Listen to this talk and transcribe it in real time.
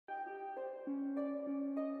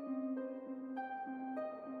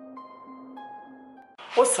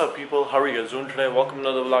What's up people, how are you guys doing today? Welcome to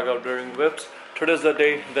another vlog out during whips. Today's the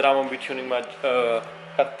day that I'm going to be tuning my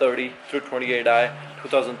f30 through 28i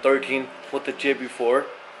 2013 with the JB4.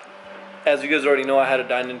 As you guys already know, I had a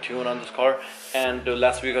dine-in tune on this car, and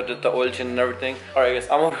last week I did the oil change and everything. Alright guys,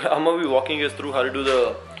 I'm going to be walking you guys through how to do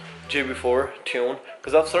the JB4 tune,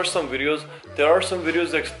 because I've searched some videos. There are some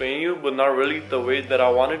videos that explain you, but not really the way that I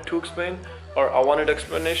wanted to explain, or I wanted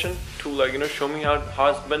explanation to, like, show me how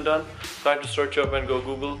it's been done. So I had to search up and go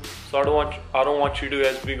Google. So I don't want you to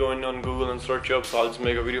guys be going on Google and search up, so I'll just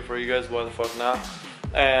make a video for you guys. Why the fuck not?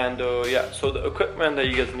 And yeah, so the equipment that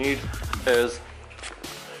you guys need is,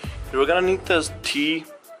 you're gonna need this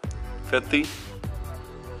T50,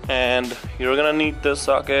 and you're gonna need this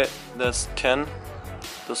socket, that's 10,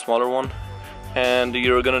 the smaller one, and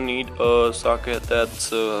you're gonna need a socket that's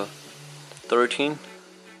 13,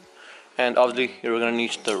 and obviously you're gonna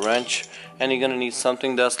need the wrench, and you're gonna need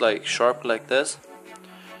something that's like sharp like this,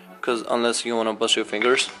 because unless you want to bust your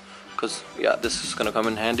fingers, because yeah, this is gonna come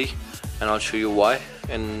in handy, and I'll show you why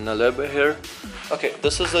in a little bit here. Okay,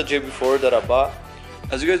 this is a JB4 that I bought.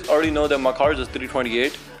 As you guys already know that my car is a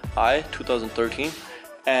 328i 2013,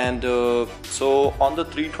 and so on the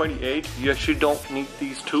 328 you actually don't need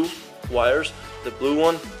these two wires, the blue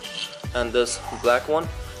one and this black one.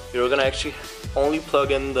 You're gonna actually only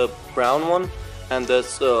plug in the brown one and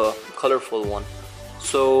this colorful one.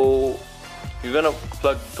 So you're gonna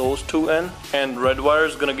plug those two in, and red wire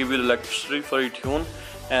is gonna give you the electricity for your tune,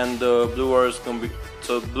 and the blue wire is gonna be,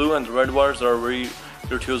 so blue and red wires are where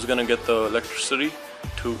your tune is gonna get the electricity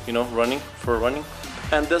to running.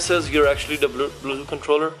 And this is your actually the Bluetooth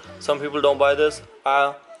controller. Some people don't buy this.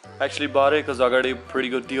 I actually bought it because I got a pretty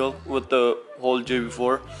good deal with the whole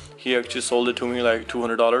JB4. He actually sold it to me like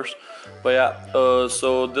 $200. But yeah,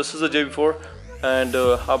 so this is a JB4, and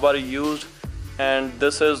I bought it used, and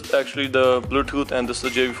this is actually the Bluetooth, and this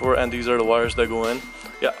is the JB4, and these are the wires that go in.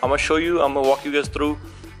 Yeah, I'm gonna walk you guys through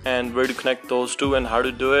and where to connect those two and how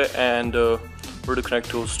to do it, and where to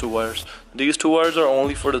connect those two wires. These two wires are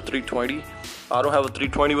only for the 320. I don't have a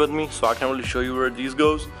 320 with me, so I can't really show you where these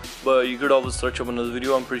goes, but you could always search up another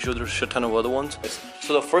video. I'm pretty sure there's a shit ton of other ones.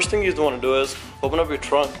 So the first thing you want to do is open up your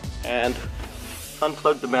trunk and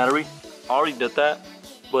unplug the battery. I already did that,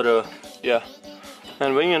 but yeah.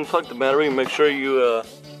 And when you unplug the battery, make sure you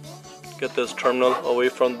get this terminal away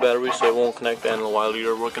from the battery so it won't connect and while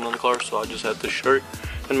you're working on the car. So I just had this shirt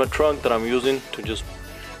in my trunk that I'm using to just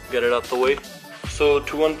get it out the way. So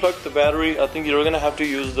to unplug the battery, I think you're gonna have to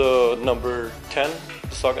use the number 10,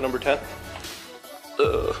 the socket number 10.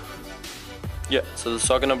 Yeah, so the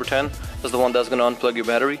socket number 10 is the one that's gonna unplug your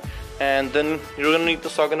battery, and then you're gonna need the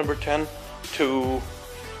socket number 10 to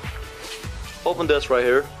open this right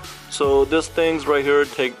here. So this thing's right here,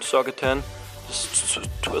 take socket 10, just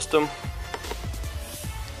twist them,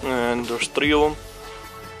 and there's 3 of them,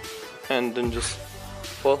 and then just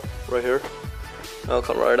pull right here. I'll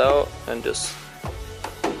come right out and just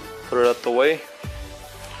put it out the way.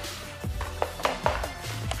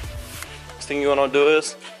 Next thing you wanna do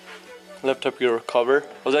is lift up your cover.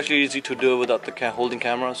 It was actually easy to do it without the holding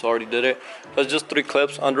camera, so I already did it. There's just 3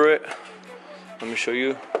 clips under it. Let me show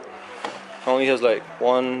you. It only has like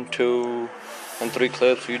 1, 2, and 3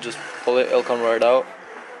 clips. You just pull it, it'll come right out.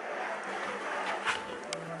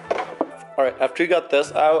 Alright, after you got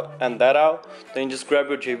this out and that out, then you just grab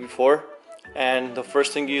your JB4, and the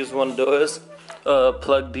first thing you want to do is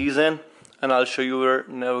plug these in, and I'll show you where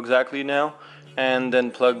now exactly now, and then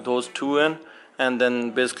plug those 2 in, and then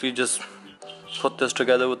basically just put this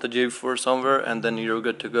together with the JB4 somewhere, and then you're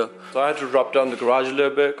good to go. So I had to drop down the garage a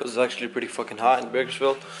little bit because it's actually pretty fucking hot in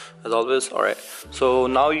Bakersfield as always. Alright, so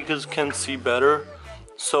now you guys can see better.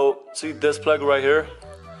 So see this plug right here,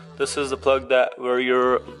 this is the plug that where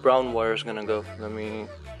your brown wire is gonna go. Let me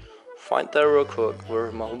find that real quick where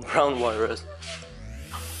my brown wire is.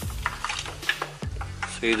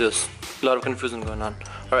 See, there's a lot of confusion going on.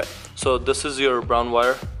 Alright, so this is your brown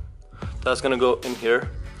wire that's gonna go in here.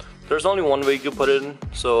 There's only one way you can put it in,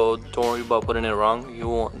 so don't worry about putting it wrong, you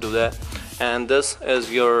won't do that. And this is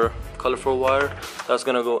your colorful wire that's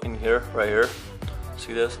gonna go in here, right here.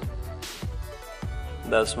 See this?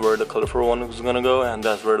 That's where the colorful one is gonna go, and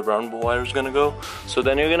that's where the brown wire is gonna go. So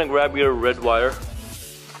then you're gonna grab your red wire,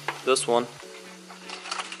 this one,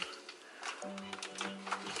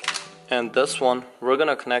 and this one. We're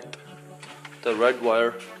gonna connect the red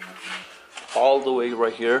wire all the way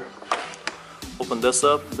right here. Open this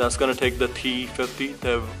up, that's gonna take the T50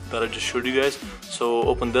 that I just showed you guys. So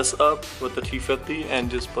open this up with the T50 and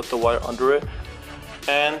just put the wire under it,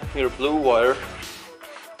 and your blue wire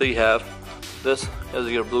that you have, this is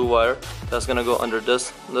your blue wire that's gonna go under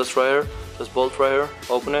this right here. this bolt right here,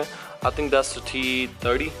 open it. I think that's the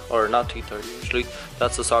T30, or not T30 actually,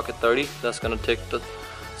 that's the socket 30. That's gonna take the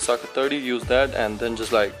socket 30, use that, and then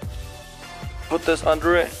just like put this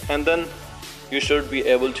under it, and then you should be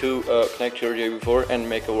able to connect your JB4 and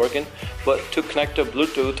make it working. But to connect to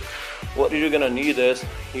Bluetooth, what you're gonna need is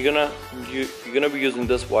you're gonna be using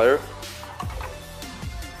this wire.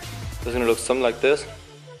 It's gonna look something like this.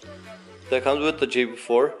 That comes with the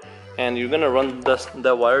JB4, and you're gonna run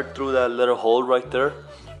that wire through that little hole right there.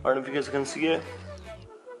 I don't know if you guys can see it.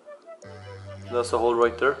 That's the hole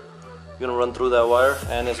right there. You're gonna run through that wire,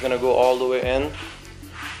 and it's gonna go all the way in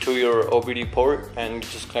to your OBD port, and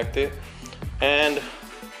just connect it. And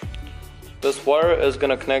this wire is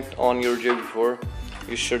gonna connect on your JB4.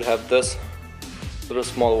 You should have this little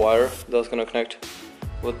small wire that's gonna connect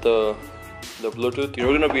with the Bluetooth.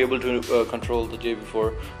 You're gonna be able to control the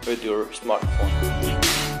JB4 with your smartphone.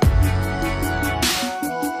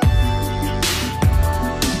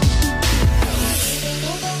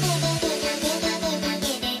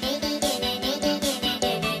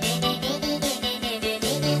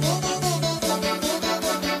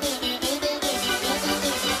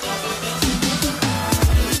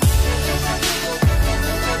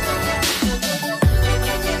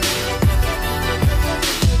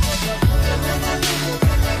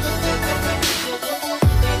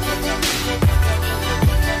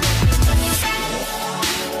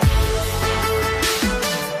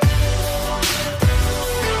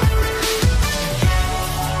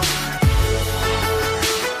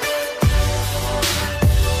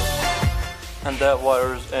 And that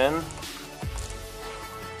wire's in.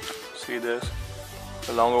 See this?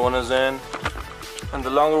 The longer one is in, and the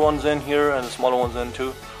longer one's in here, and the smaller one's in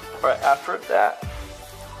too. Alright, after that,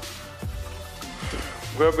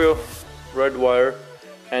 grab your red wire,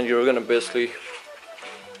 and you're gonna basically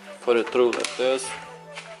put it through like this.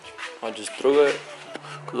 I just threw it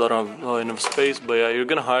because I don't have enough space, but yeah, you're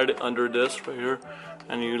gonna hide it under this right here,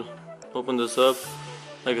 and you open this up.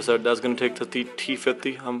 Like I said, that's gonna take the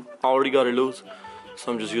T50. I already got it loose,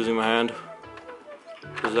 so I'm just using my hand.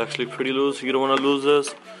 It's actually pretty loose. You don't want to lose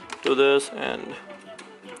this. Do this and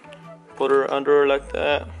put her under like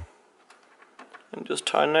that, and just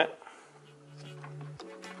tighten it.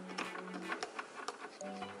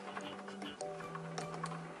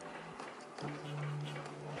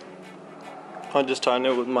 I just tighten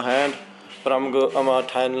it with my hand, but I'm gonna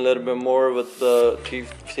tighten a little bit more with the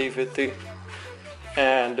T50.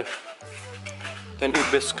 And then you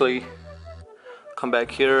basically come back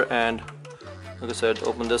here and, like I said,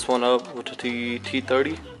 open this one up with the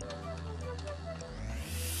T30.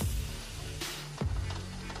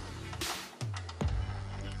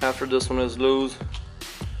 After this one is loose,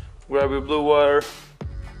 grab your blue wire,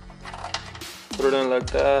 put it in like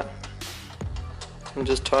that, and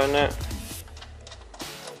just tighten it.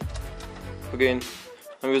 Again,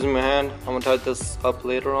 I'm using my hand. I'm gonna tighten this up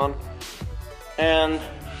later on. And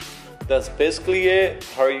that's basically it.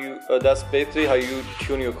 That's basically how you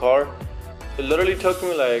tune your car. It literally took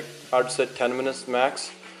me like, I'd say 10 minutes max.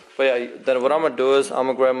 But yeah, then what I'm gonna do is I'm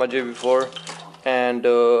gonna grab my JB4, and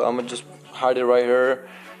I'm gonna just hide it right here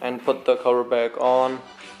and put the cover back on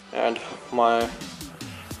and my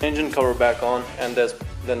engine cover back on, and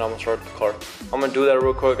then I'm gonna start the car. I'm gonna do that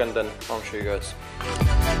real quick, and then I'll show you guys.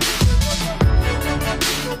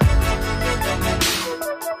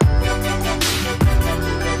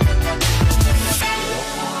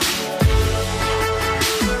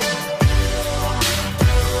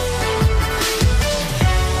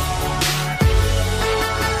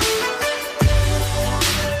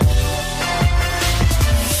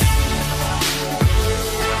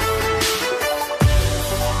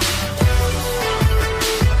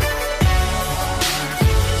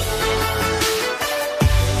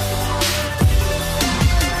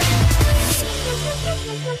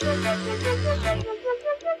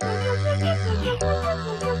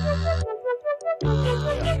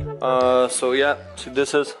 So yeah, so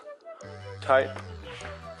this is tight.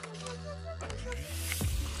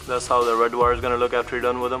 That's how the red wire is gonna look after you're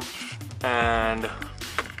done with them, and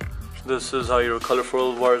this is how your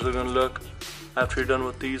colorful wires are gonna look after you're done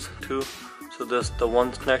with these two. So this the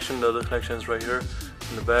one connection, the other connection is right here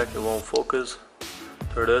in the back. It won't focus.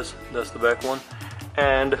 There it is. That's the back one,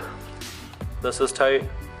 and this is tight.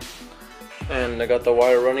 And I got the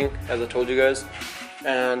wire running as I told you guys,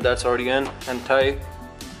 and that's already in and tight,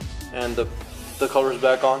 and the cover's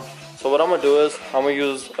back on. So what I'm gonna do is I'm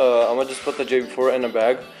gonna just put the JB4 in a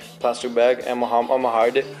bag, plastic bag, and I'm gonna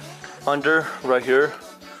hide it under right here.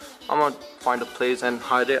 I'm gonna find a place and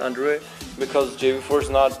hide it under it because JB4 is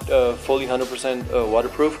not fully 100%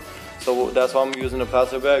 waterproof. So that's why I'm using a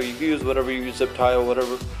plastic bag. You can use whatever you use, zip tie or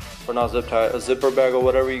whatever, or not zip tie, a zipper bag or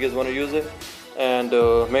whatever you guys want to use it. And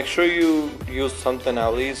make sure you use something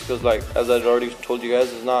at least, because like as I already told you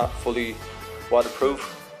guys, it's not fully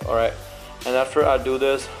waterproof. Alright, and after I do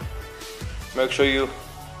this, make sure you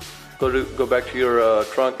go back to your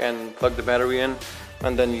trunk and plug the battery in,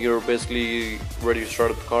 and then you're basically ready to start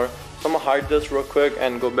up the car. So I'm gonna hide this real quick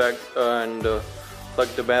and go back and plug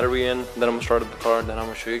the battery in. Then I'm gonna start up the car, and then I'm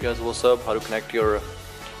gonna show you guys what's up, how to connect your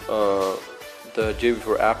the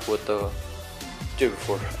JB4 app with the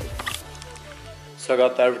JB4. So I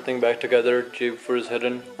got everything back together. JB4 is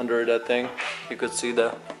hidden under that thing. You could see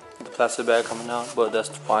the plastic bag coming out, but that's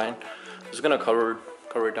fine. I'm just gonna cover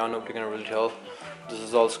it down. Nobody can really tell. This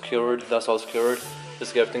is all secured. That's all secured.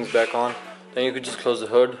 Just get things back on. Then you could just close the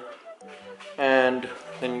hood, and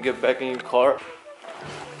then you get back in your car.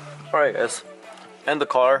 Alright guys, in the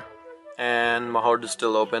car, and my hood is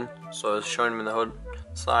still open, so it's showing me the hood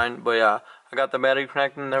sign. But yeah, I got the battery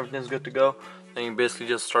connected and everything's good to go. Then you basically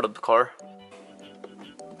just start up the car.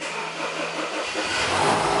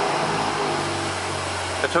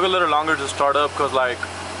 It took a little longer to start up because like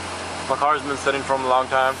my car's been sitting for a long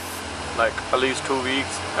time, like at least 2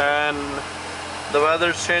 weeks, and the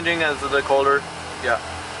weather's changing as it gets colder. Yeah.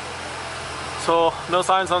 So no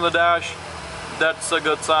signs on the dash. That's a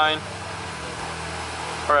good sign.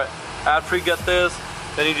 Alright, after you get this,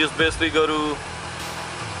 then you just basically go to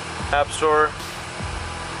App Store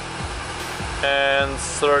and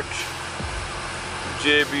search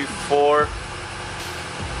JB4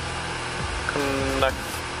 Connect.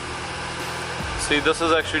 See, this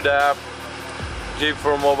is actually the app,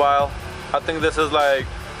 JB4 Mobile. I think this is like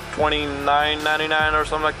 $29.99 or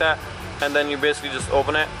something like that. And then you basically just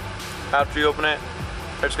open it. After you open it,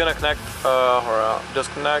 it's gonna connect or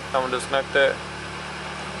disconnect. I'm gonna disconnect it,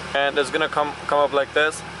 and it's gonna come up like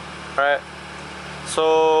this. Alright,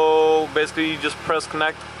 so basically you just press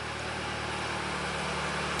connect,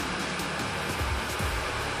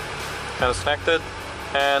 and it's connected.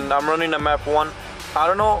 And I'm running a map 1. I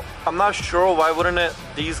don't know, I'm not sure why wouldn't it,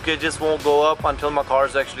 these gauges won't go up until my car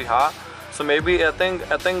is actually hot. So maybe I think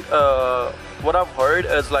what I've heard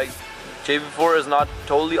is like JB4 is not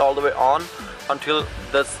totally all the way on until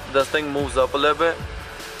this thing moves up a little bit.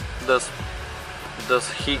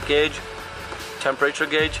 This heat gauge, temperature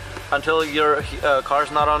gauge, until your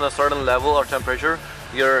car's not on a certain level or temperature,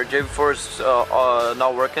 your JB4 is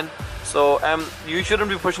not working. So you shouldn't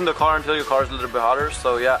be pushing the car until your car is a little bit hotter.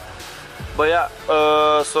 So yeah, but yeah,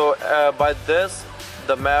 by this,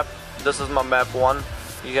 the map, this is my map 1.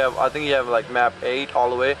 You have, I think you have like map 8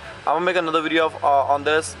 all the way. I'm gonna make another video on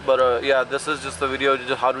this, but yeah, this is just the video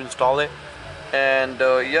just how to install it. And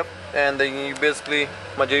yep, and then you basically,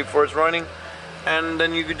 my JB4 is running, and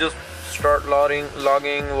then you could just start logging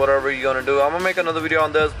whatever you're gonna do. I'm gonna make another video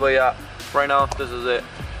on this, but yeah, right now this is it.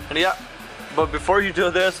 And yeah, but before you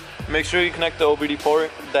do this, make sure you connect the OBD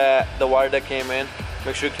port, the wire that came in.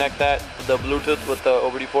 Make sure you connect that, the Bluetooth with the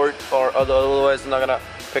OBD port, or otherwise it's not gonna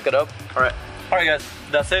pick it up. Alright guys,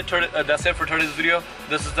 that's it for today's video.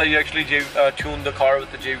 This is that you actually tuned the car with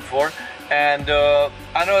the JB4. And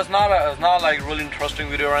I know it's not like really interesting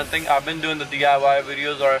video or anything. I've been doing the DIY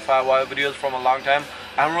videos or FIY videos from a long time.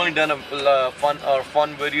 I haven't really done a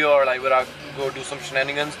fun video or like where I go do some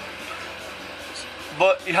shenanigans.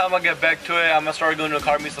 But yeah, I'm gonna get back to it. I'm gonna start going to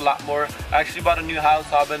car meets a lot more. I actually bought a new house,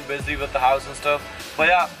 so I've been busy with the house and stuff. But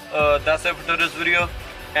yeah, that's it for today's video,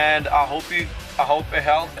 and I hope it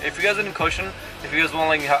helped. If you guys have any question, if you guys want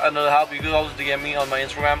like another help, you could always DM me on my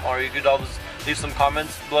Instagram, or you could always leave some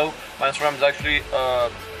comments below. My Instagram is actually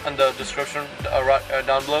in the description right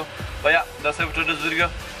down below. But yeah, that's it for today's video.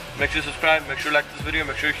 Make sure you subscribe, make sure you like this video,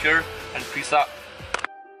 make sure you share, and peace out.